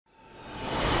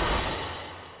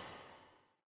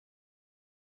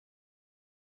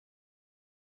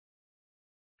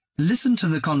Listen to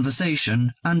the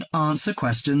conversation and answer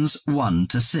questions 1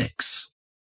 to 6.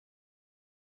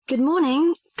 Good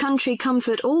morning, Country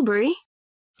Comfort Albury.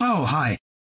 Oh, hi.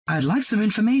 I'd like some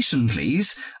information,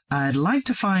 please. I'd like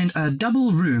to find a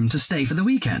double room to stay for the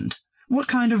weekend. What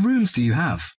kind of rooms do you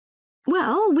have?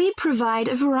 Well, we provide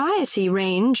a variety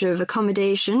range of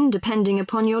accommodation depending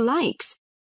upon your likes.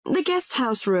 The guest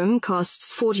house room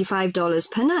costs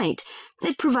 $45 per night.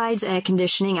 It provides air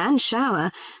conditioning and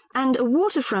shower, and a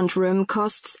waterfront room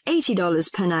costs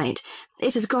 $80 per night.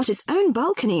 It has got its own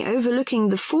balcony overlooking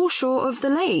the foreshore of the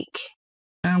lake.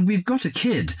 We've got a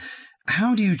kid.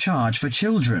 How do you charge for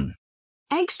children?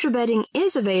 Extra bedding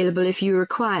is available if you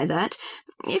require that.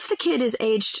 If the kid is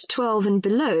aged 12 and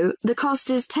below, the cost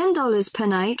is $10 per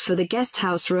night for the guest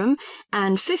house room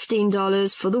and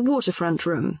 $15 for the waterfront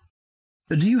room.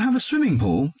 Do you have a swimming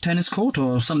pool, tennis court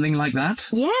or something like that?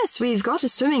 Yes, we've got a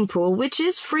swimming pool, which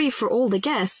is free for all the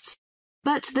guests.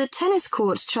 But the tennis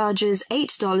court charges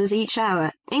 $8 each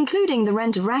hour, including the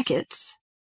rent of rackets.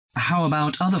 How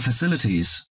about other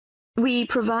facilities? We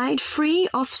provide free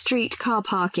off-street car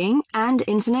parking and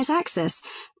internet access.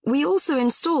 We also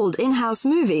installed in-house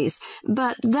movies,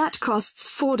 but that costs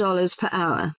 $4 per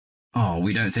hour. Oh,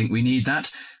 we don't think we need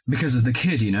that. Because of the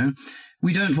kid, you know.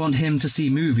 We don't want him to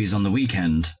see movies on the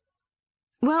weekend.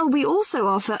 Well, we also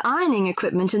offer ironing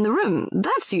equipment in the room.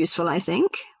 That's useful, I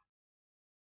think.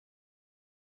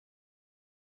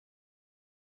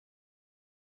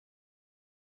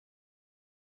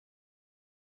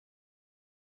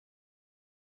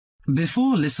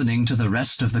 Before listening to the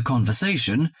rest of the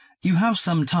conversation, you have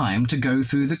some time to go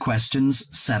through the questions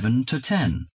 7 to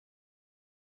 10.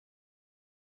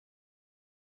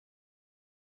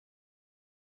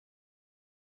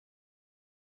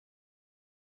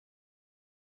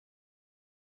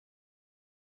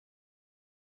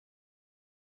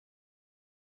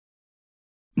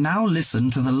 Now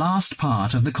listen to the last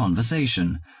part of the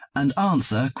conversation and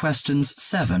answer questions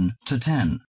 7 to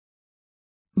 10.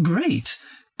 Great!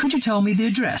 Could you tell me the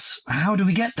address? How do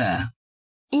we get there?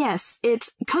 Yes,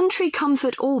 it's Country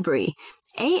Comfort Albury,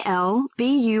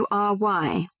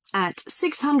 Albury, at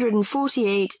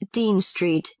 648 Dean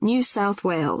Street, New South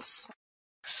Wales.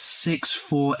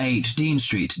 648 Dean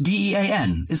Street,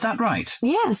 Dean, is that right?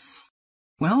 Yes.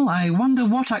 Well, I wonder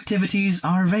what activities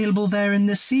are available there in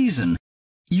this season.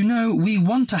 You know, we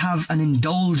want to have an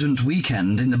indulgent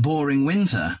weekend in the boring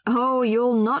winter. Oh,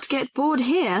 you'll not get bored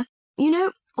here. You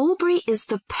know, Albury is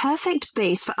the perfect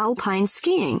base for alpine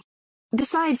skiing.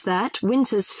 Besides that,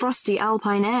 winter's frosty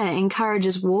alpine air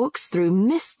encourages walks through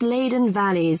mist-laden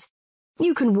valleys.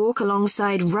 You can walk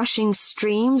alongside rushing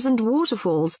streams and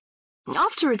waterfalls.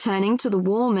 After returning to the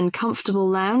warm and comfortable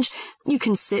lounge, you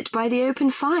can sit by the open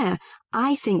fire.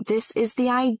 I think this is the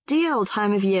ideal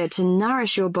time of year to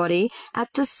nourish your body at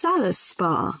the Salus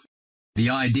Spa. The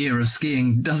idea of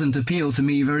skiing doesn't appeal to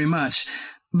me very much,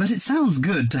 but it sounds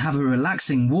good to have a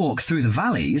relaxing walk through the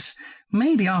valleys.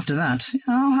 Maybe after that,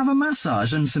 I'll have a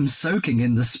massage and some soaking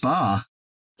in the spa.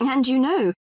 And you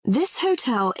know, this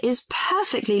hotel is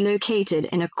perfectly located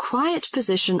in a quiet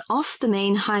position off the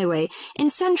main highway in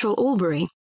central Albury.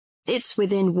 It's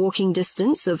within walking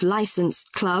distance of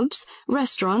licensed clubs,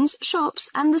 restaurants, shops,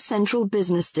 and the central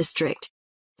business district.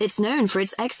 It's known for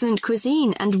its excellent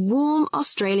cuisine and warm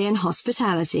Australian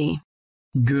hospitality.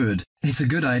 Good. It's a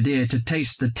good idea to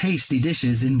taste the tasty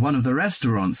dishes in one of the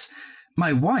restaurants.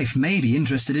 My wife may be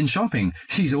interested in shopping.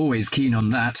 She's always keen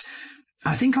on that.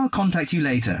 I think I'll contact you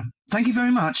later. Thank you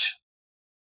very much.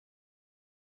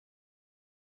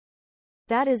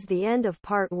 That is the end of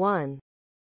part 1.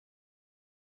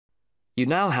 You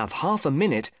now have half a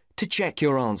minute to check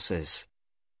your answers.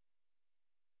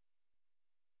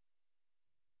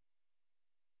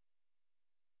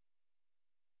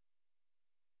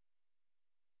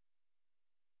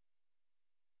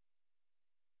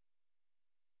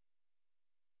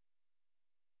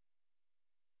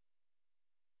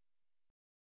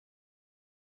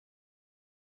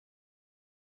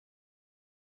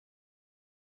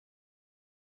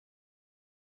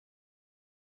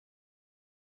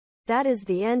 That is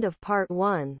the end of part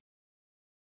 1.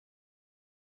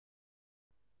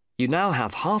 You now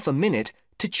have half a minute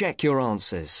to check your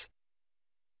answers.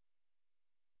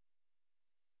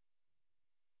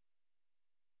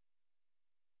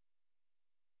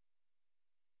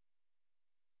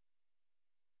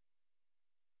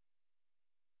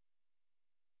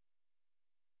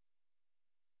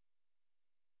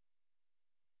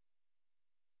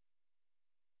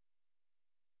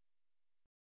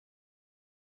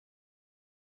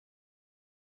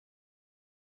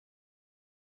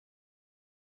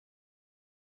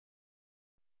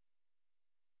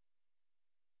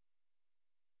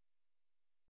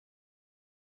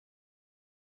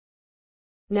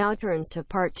 Now turns to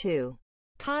part 2.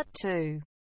 Part 2.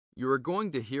 You are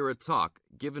going to hear a talk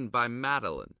given by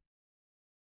Madeline.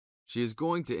 She is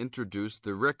going to introduce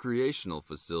the recreational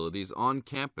facilities on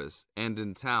campus and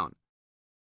in town.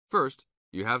 First,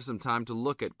 you have some time to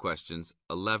look at questions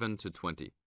 11 to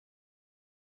 20.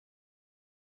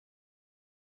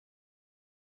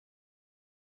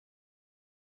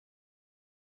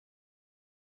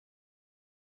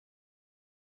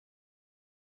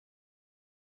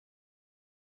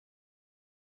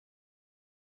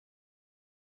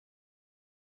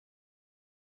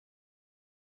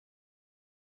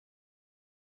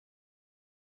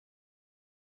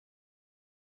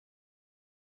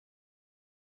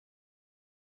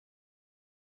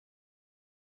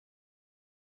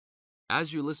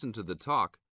 As you listen to the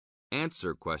talk,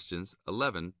 answer questions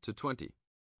 11 to 20.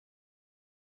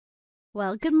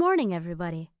 Well, good morning,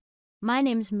 everybody. My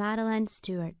name's Madeline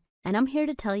Stewart, and I'm here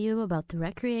to tell you about the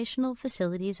recreational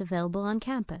facilities available on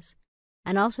campus,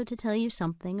 and also to tell you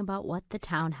something about what the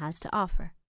town has to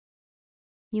offer.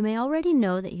 You may already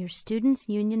know that your Students'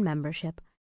 Union membership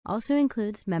also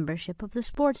includes membership of the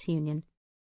Sports Union,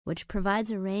 which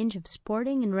provides a range of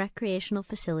sporting and recreational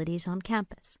facilities on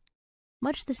campus,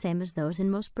 much the same as those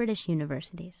in most British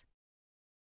universities.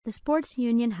 The Sports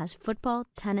Union has football,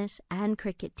 tennis, and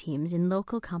cricket teams in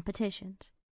local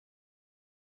competitions.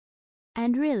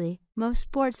 And really, most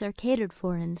sports are catered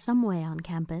for in some way on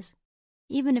campus,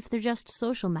 even if they're just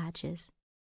social matches.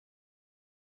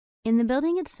 In the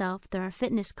building itself, there are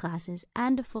fitness classes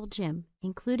and a full gym,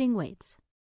 including weights.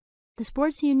 The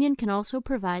Sports Union can also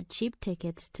provide cheap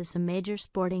tickets to some major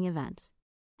sporting events.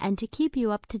 And to keep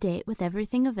you up to date with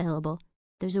everything available,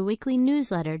 there's a weekly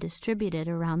newsletter distributed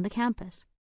around the campus.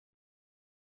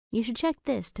 You should check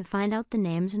this to find out the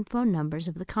names and phone numbers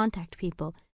of the contact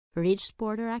people for each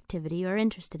sport or activity you're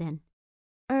interested in.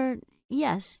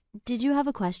 Yes, did you have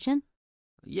a question?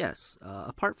 Yes,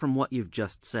 apart from what you've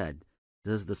just said,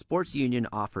 does the Sports Union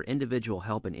offer individual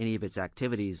help in any of its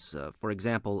activities, for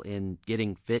example, in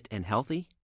getting fit and healthy?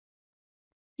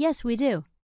 Yes, we do.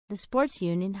 The Sports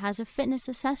Union has a fitness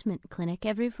assessment clinic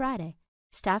every Friday,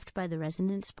 staffed by the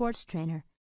resident sports trainer,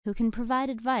 who can provide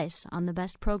advice on the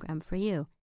best program for you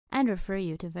and refer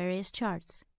you to various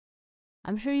charts.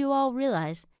 I'm sure you all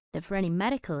realize that for any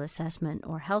medical assessment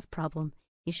or health problem,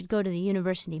 you should go to the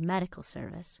University Medical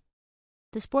Service.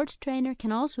 The sports trainer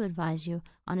can also advise you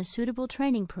on a suitable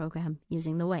training program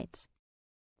using the weights.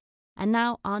 And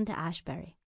now on to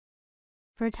Ashbury.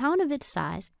 For a town of its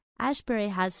size, Ashbury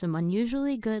has some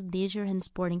unusually good leisure and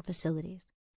sporting facilities,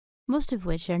 most of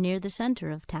which are near the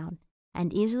center of town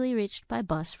and easily reached by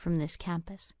bus from this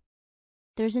campus.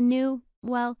 There's a new,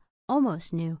 well,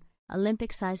 almost new,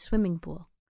 Olympic-sized swimming pool.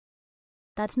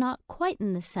 That's not quite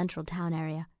in the central town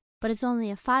area, but it's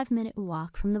only a 5-minute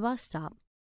walk from the bus stop.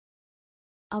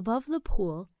 Above the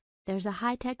pool, there's a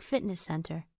high-tech fitness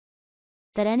center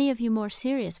that any of you more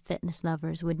serious fitness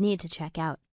lovers would need to check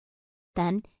out.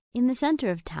 Then, in the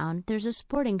center of town, there's a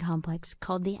sporting complex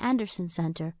called the Anderson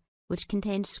Center, which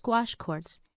contains squash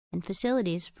courts and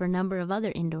facilities for a number of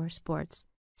other indoor sports,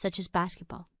 such as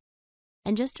basketball.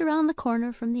 And just around the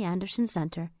corner from the Anderson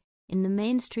Center, in the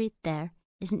main street there,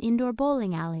 is an indoor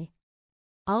bowling alley.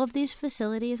 All of these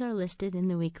facilities are listed in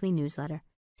the weekly newsletter,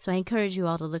 so I encourage you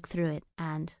all to look through it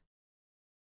and...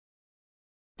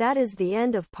 That is the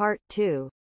end of part 2.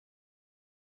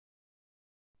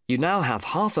 You now have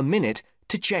half a minute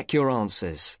to check your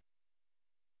answers.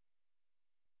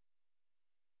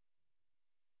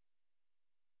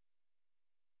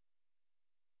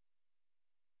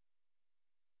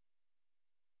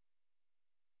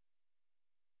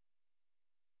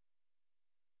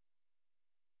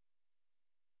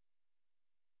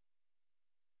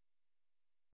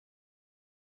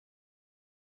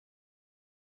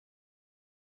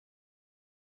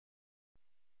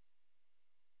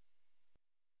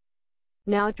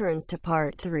 Now turns to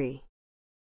part 3.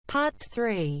 Part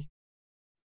 3.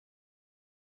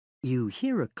 You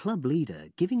hear a club leader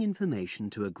giving information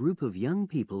to a group of young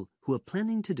people who are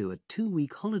planning to do a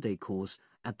 2-week holiday course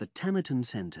at the Tamerton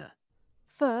Centre.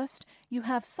 First, you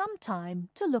have some time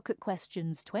to look at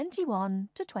questions 21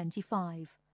 to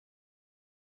 25.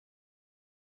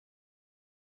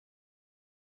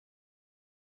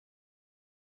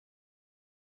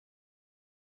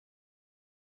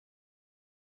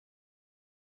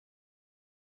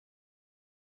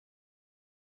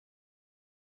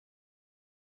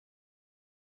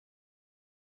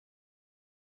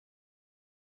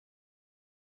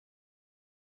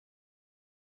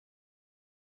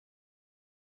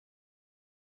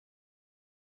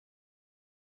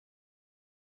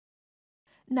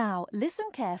 Now listen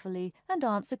carefully and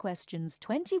answer questions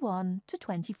 21 to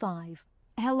 25.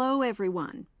 Hello,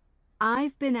 everyone.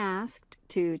 I've been asked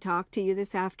to talk to you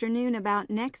this afternoon about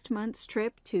next month's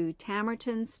trip to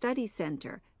Tamerton Study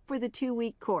Center for the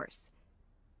 2-week course.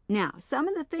 Now, some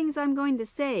of the things I'm going to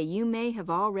say you may have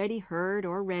already heard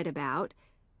or read about,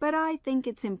 but I think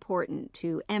it's important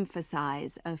to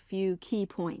emphasize a few key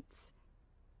points.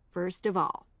 First of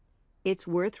all, it's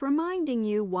worth reminding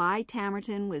you why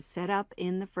Tamerton was set up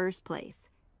in the first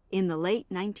place, in the late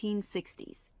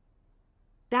 1960s.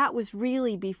 That was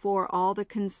really before all the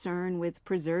concern with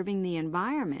preserving the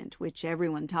environment, which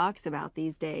everyone talks about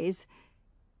these days.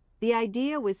 The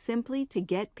idea was simply to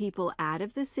get people out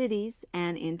of the cities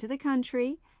and into the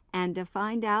country, and to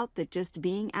find out that just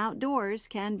being outdoors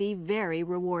can be very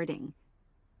rewarding.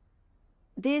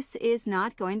 This is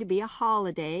not going to be a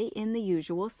holiday in the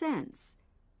usual sense.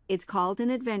 It's called an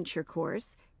adventure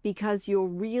course because you'll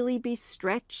really be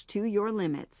stretched to your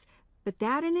limits, but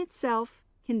that in itself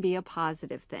can be a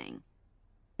positive thing.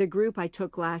 The group I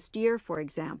took last year, for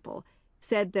example,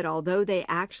 said that although they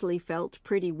actually felt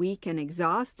pretty weak and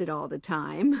exhausted all the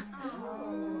time,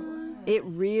 it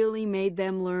really made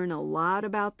them learn a lot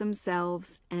about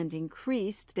themselves and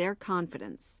increased their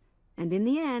confidence. And in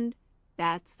the end,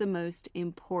 that's the most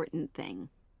important thing.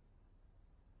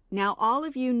 Now, all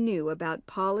of you knew about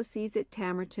policies at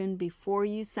Tamerton before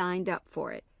you signed up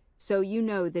for it, so you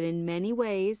know that in many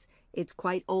ways it's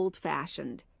quite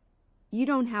old-fashioned. You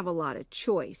don't have a lot of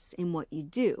choice in what you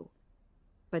do.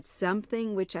 But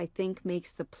something which I think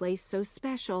makes the place so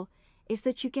special is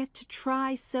that you get to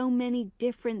try so many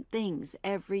different things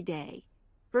every day.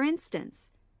 For instance,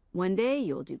 one day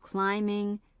you'll do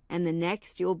climbing, and the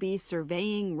next you'll be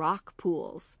surveying rock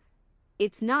pools.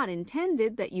 It's not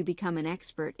intended that you become an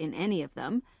expert in any of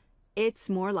them. It's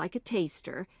more like a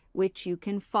taster, which you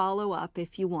can follow up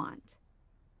if you want.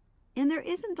 And there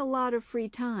isn't a lot of free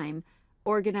time.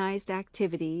 Organized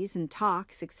activities and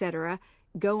talks, etc.,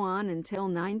 go on until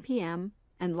 9 p.m.,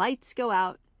 and lights go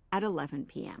out at 11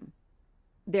 p.m.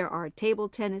 There are table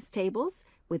tennis tables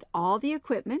with all the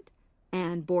equipment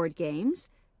and board games,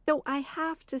 though I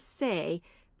have to say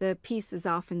the pieces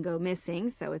often go missing,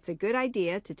 so it's a good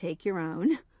idea to take your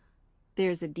own.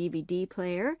 There's a DVD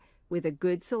player with a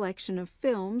good selection of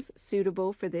films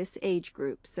suitable for this age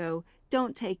group, so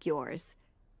don't take yours.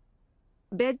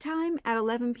 Bedtime at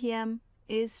 11 p.m.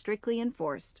 is strictly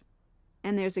enforced,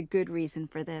 and there's a good reason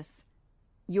for this.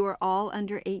 You're all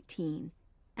under 18,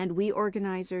 and we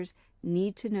organizers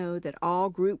need to know that all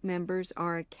group members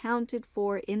are accounted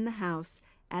for in the house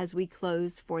as we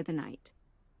close for the night.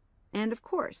 And of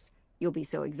course, you'll be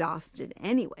so exhausted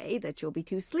anyway that you'll be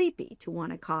too sleepy to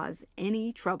want to cause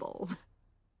any trouble.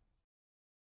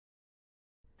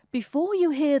 Before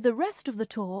you hear the rest of the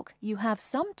talk, you have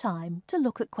some time to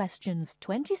look at questions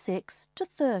 26 to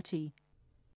 30.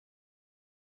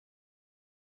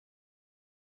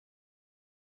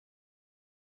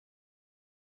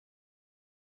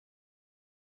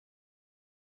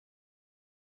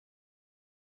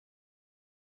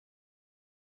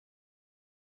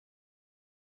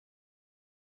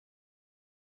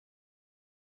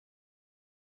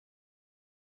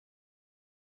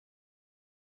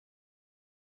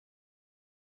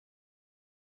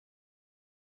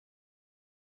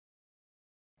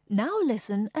 Now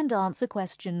listen and answer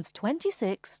questions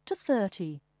 26 to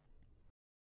 30.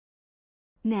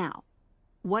 Now,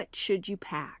 what should you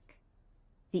pack?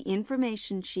 The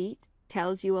information sheet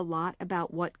tells you a lot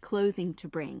about what clothing to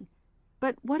bring.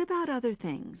 But what about other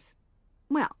things?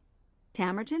 Well,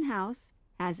 Tamerton House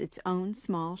has its own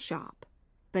small shop,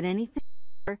 but anything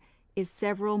there is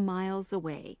several miles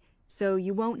away, so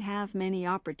you won't have many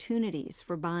opportunities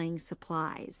for buying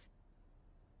supplies.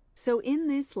 So in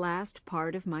this last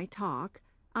part of my talk,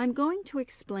 I'm going to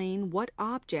explain what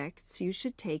objects you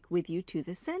should take with you to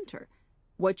the center,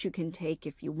 what you can take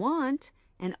if you want,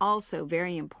 and also,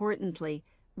 very importantly,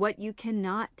 what you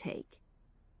cannot take.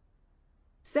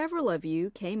 Several of you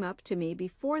came up to me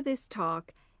before this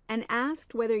talk and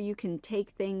asked whether you can take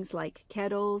things like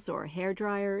kettles or hair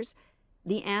dryers.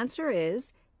 The answer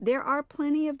is there are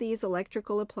plenty of these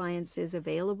electrical appliances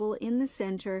available in the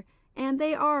center, and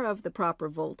they are of the proper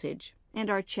voltage and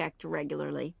are checked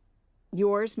regularly.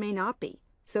 Yours may not be,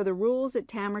 so the rules at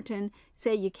Tamerton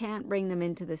say you can't bring them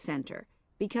into the center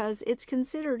because it's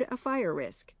considered a fire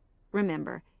risk.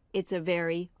 Remember, it's a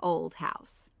very old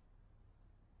house.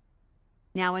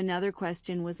 Now, another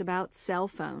question was about cell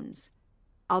phones.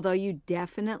 Although you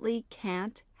definitely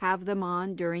can't have them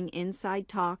on during inside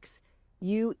talks,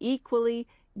 you equally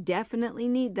definitely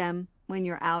need them when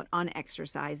you're out on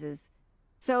exercises.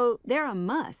 So they're a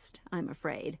must, I'm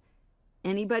afraid.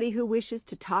 Anybody who wishes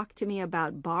to talk to me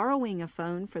about borrowing a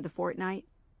phone for the fortnight,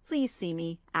 please see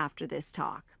me after this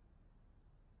talk.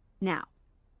 Now,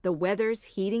 the weather's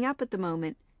heating up at the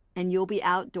moment, and you'll be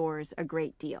outdoors a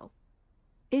great deal.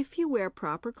 If you wear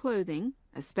proper clothing,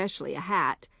 especially a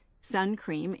hat, sun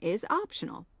cream is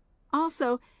optional.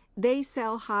 Also, they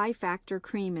sell high-factor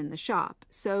cream in the shop,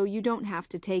 so you don't have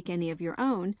to take any of your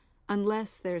own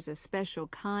unless there's a special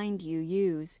kind you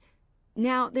use.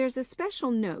 Now, there's a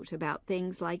special note about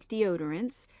things like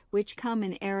deodorants, which come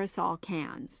in aerosol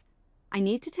cans. I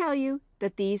need to tell you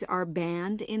that these are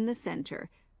banned in the center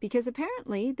because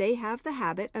apparently they have the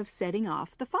habit of setting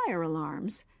off the fire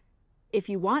alarms. If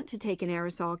you want to take an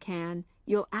aerosol can,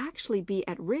 you'll actually be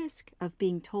at risk of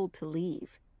being told to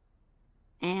leave.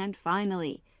 And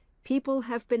finally, people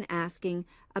have been asking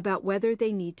about whether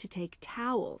they need to take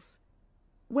towels.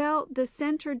 Well, the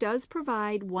center does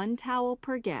provide 1 towel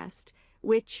per guest,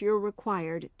 which you're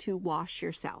required to wash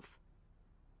yourself.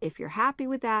 If you're happy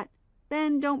with that,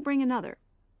 then don't bring another.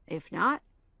 If not,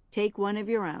 take one of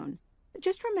your own.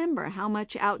 Just remember how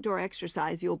much outdoor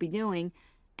exercise you'll be doing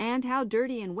and how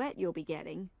dirty and wet you'll be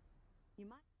getting.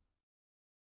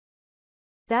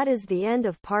 That is the end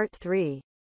of part 3.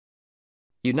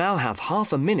 You now have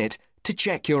half a minute to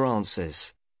check your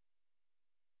answers.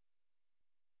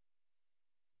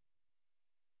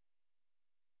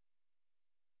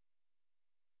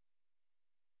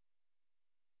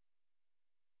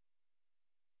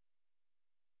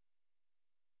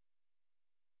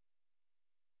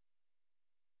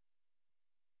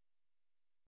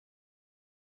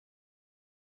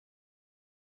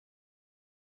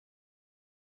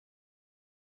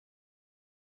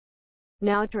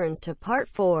 Now turns to part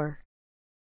 4.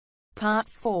 Part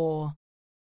 4.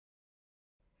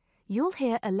 You'll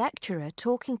hear a lecturer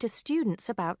talking to students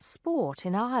about sport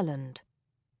in Ireland.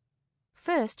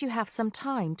 First, you have some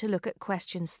time to look at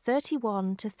questions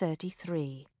 31 to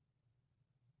 33.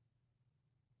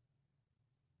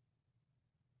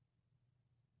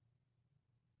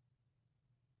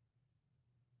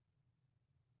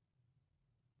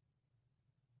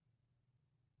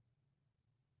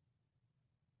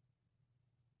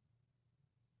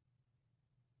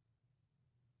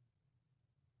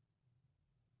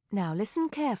 Now listen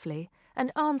carefully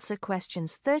and answer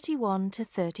questions 31 to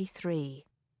 33.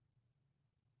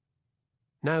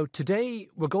 Now, today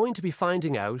we're going to be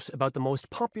finding out about the most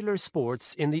popular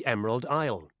sports in the Emerald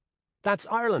Isle. That's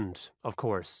Ireland, of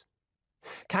course.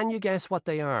 Can you guess what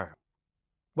they are?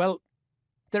 Well,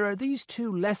 there are these 2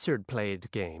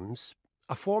 lesser-played games,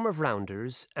 a form of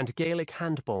rounders and Gaelic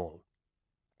handball.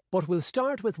 But we'll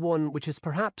start with one which is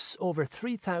perhaps over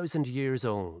 3,000 years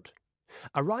old,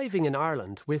 arriving in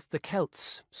Ireland with the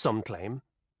Celts, some claim.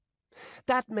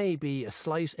 That may be a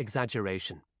slight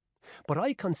exaggeration, but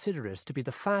I consider it to be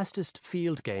the fastest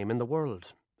field game in the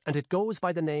world, and it goes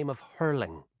by the name of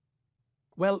hurling.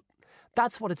 Well,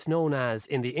 that's what it's known as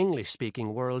in the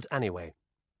English-speaking world anyway.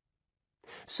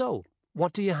 So,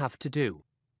 what do you have to do?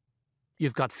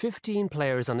 You've got 15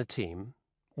 players on a team,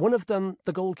 one of them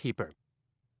the goalkeeper.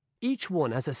 Each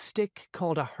one has a stick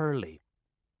called a hurley.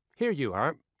 Here you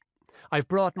are. I've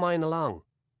brought mine along.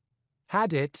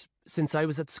 Had it since I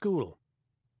was at school.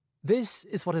 This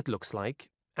is what it looks like,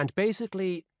 and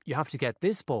basically you have to get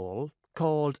this ball,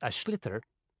 called a sliotar,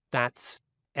 that's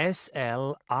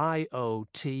S-L-I-O-T-A-R,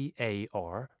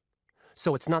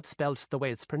 so it's not spelt the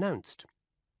way it's pronounced.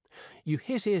 You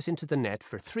hit it into the net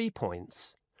for 3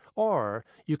 points, or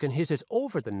you can hit it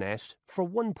over the net for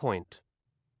 1 point.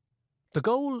 The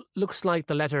goal looks like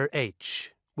the letter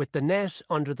H, with the net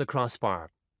under the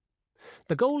crossbar.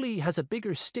 The goalie has a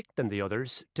bigger stick than the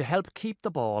others to help keep the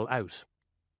ball out.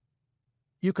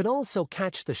 You can also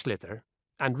catch the sliotar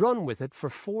and run with it for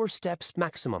 4 steps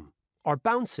maximum, or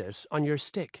bounce it on your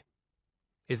stick.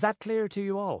 Is that clear to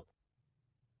you all?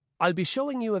 I'll be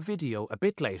showing you a video a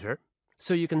bit later,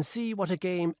 so you can see what a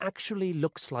game actually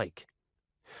looks like.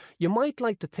 You might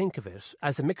like to think of it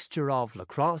as a mixture of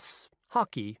lacrosse,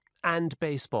 hockey, and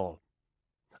baseball.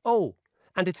 Oh,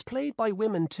 and it's played by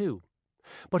women too,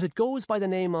 but it goes by the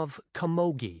name of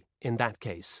camogie in that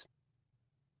case.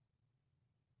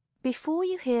 Before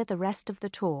you hear the rest of the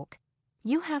talk,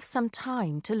 you have some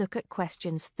time to look at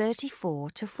questions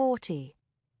 34 to 40.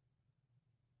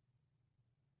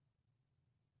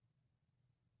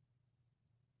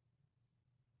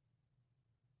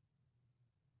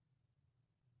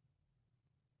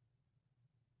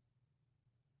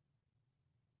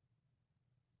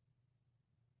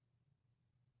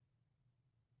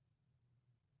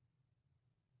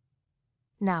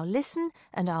 Now listen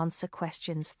and answer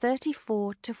questions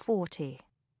 34 to 40.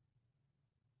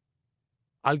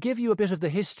 I'll give you a bit of the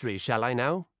history, shall I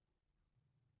now?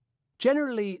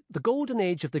 Generally, the golden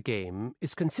age of the game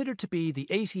is considered to be the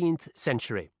 18th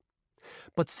century.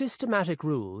 But systematic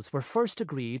rules were first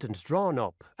agreed and drawn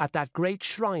up at that great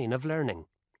shrine of learning,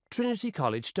 Trinity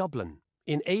College Dublin,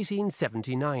 in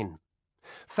 1879,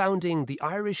 founding the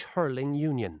Irish Hurling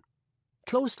Union,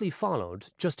 closely followed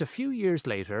just a few years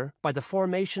later by the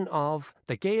formation of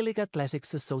the Gaelic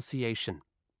Athletics Association.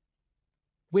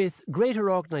 With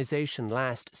greater organisation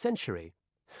last century,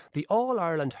 the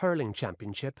All-Ireland Hurling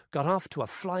Championship got off to a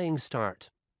flying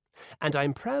start, and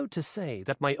I'm proud to say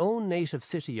that my own native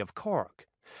city of Cork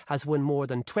has won more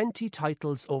than 20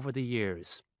 titles over the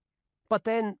years. But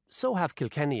then, so have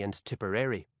Kilkenny and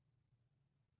Tipperary.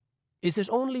 Is it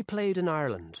only played in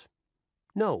Ireland?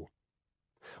 No.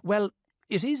 Well,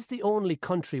 it is the only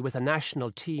country with a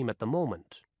national team at the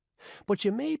moment, but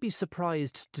you may be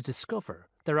surprised to discover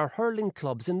there are hurling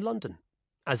clubs in London,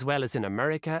 as well as in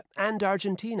America and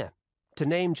Argentina, to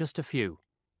name just a few.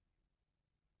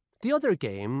 The other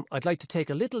game I'd like to take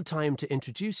a little time to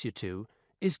introduce you to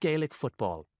is Gaelic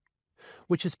football,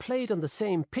 which is played on the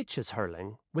same pitch as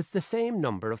hurling with the same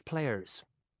number of players,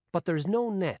 but there's no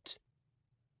net.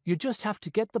 You just have to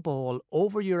get the ball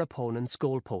over your opponent's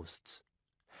goalposts,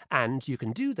 and you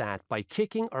can do that by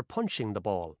kicking or punching the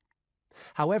ball.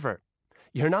 However,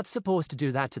 you're not supposed to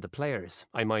do that to the players,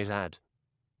 I might add.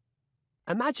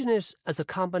 Imagine it as a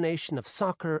combination of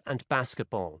soccer and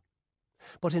basketball,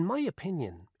 but in my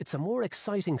opinion, it's a more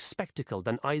exciting spectacle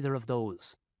than either of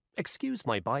those. Excuse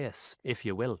my bias, if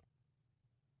you will.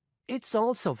 It's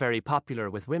also very popular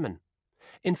with women.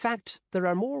 In fact, there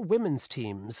are more women's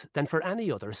teams than for any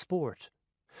other sport.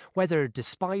 Whether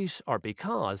despite or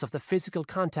because of the physical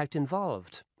contact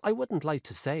involved, I wouldn't like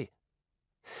to say.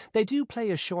 They do play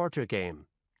a shorter game,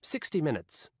 60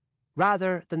 minutes,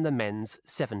 rather than the men's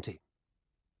 70.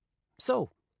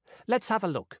 So, let's have a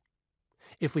look.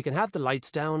 If we can have the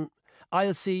lights down,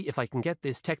 I'll see if I can get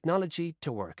this technology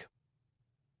to work.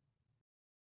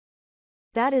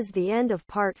 That is the end of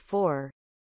part 4.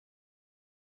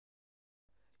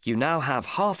 You now have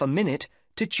half a minute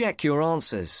to check your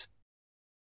answers.